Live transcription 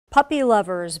Puppy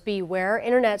lovers beware.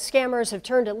 Internet scammers have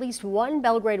turned at least one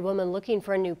Belgrade woman looking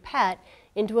for a new pet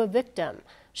into a victim.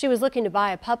 She was looking to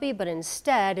buy a puppy, but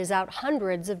instead is out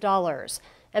hundreds of dollars.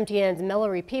 MTN's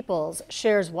Mallory Peoples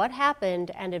shares what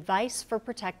happened and advice for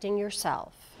protecting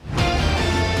yourself.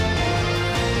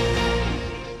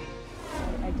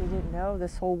 I didn't know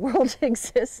this whole world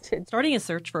existed. Starting a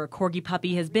search for a corgi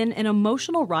puppy has been an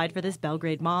emotional ride for this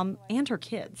Belgrade mom and her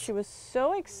kids. She was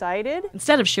so excited.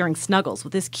 Instead of sharing snuggles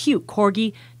with this cute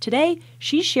corgi, today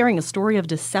she's sharing a story of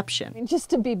deception. I mean, just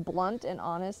to be blunt and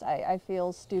honest, I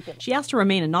feel stupid. She asked to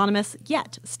remain anonymous,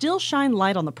 yet still shine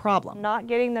light on the problem. Not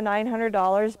getting the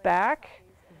 $900 back,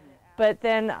 but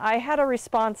then I had a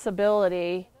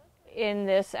responsibility in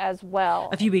this as well.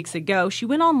 A few weeks ago, she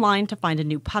went online to find a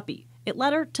new puppy. It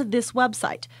led her to this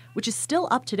website, which is still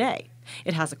up today.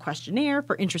 It has a questionnaire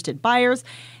for interested buyers,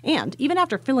 and even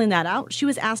after filling that out, she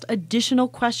was asked additional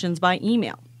questions by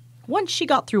email. Once she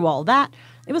got through all that,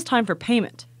 it was time for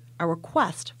payment, a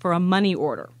request for a money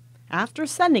order. After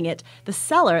sending it, the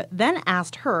seller then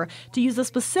asked her to use a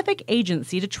specific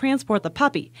agency to transport the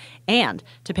puppy and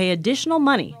to pay additional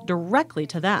money directly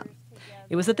to them.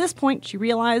 It was at this point she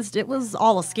realized it was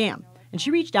all a scam, and she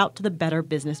reached out to the Better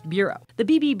Business Bureau. The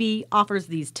BBB offers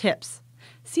these tips.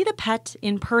 See the pet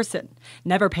in person.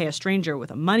 Never pay a stranger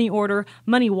with a money order,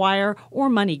 money wire, or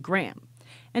MoneyGram.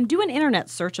 And do an internet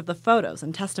search of the photos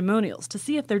and testimonials to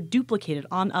see if they're duplicated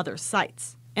on other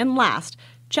sites. And last,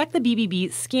 check the BBB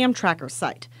Scam Tracker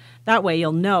site. That way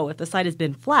you'll know if the site has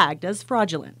been flagged as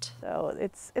fraudulent. So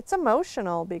it's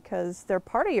emotional because they're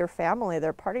part of your family,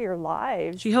 they're part of your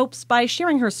lives. She hopes by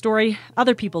sharing her story,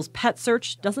 other people's pet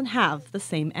search doesn't have the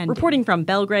same ending. Reporting from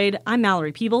Belgrade, I'm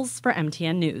Mallory Peoples for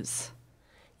MTN News.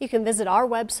 You can visit our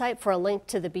website for a link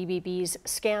to the BBB's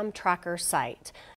Scam Tracker site.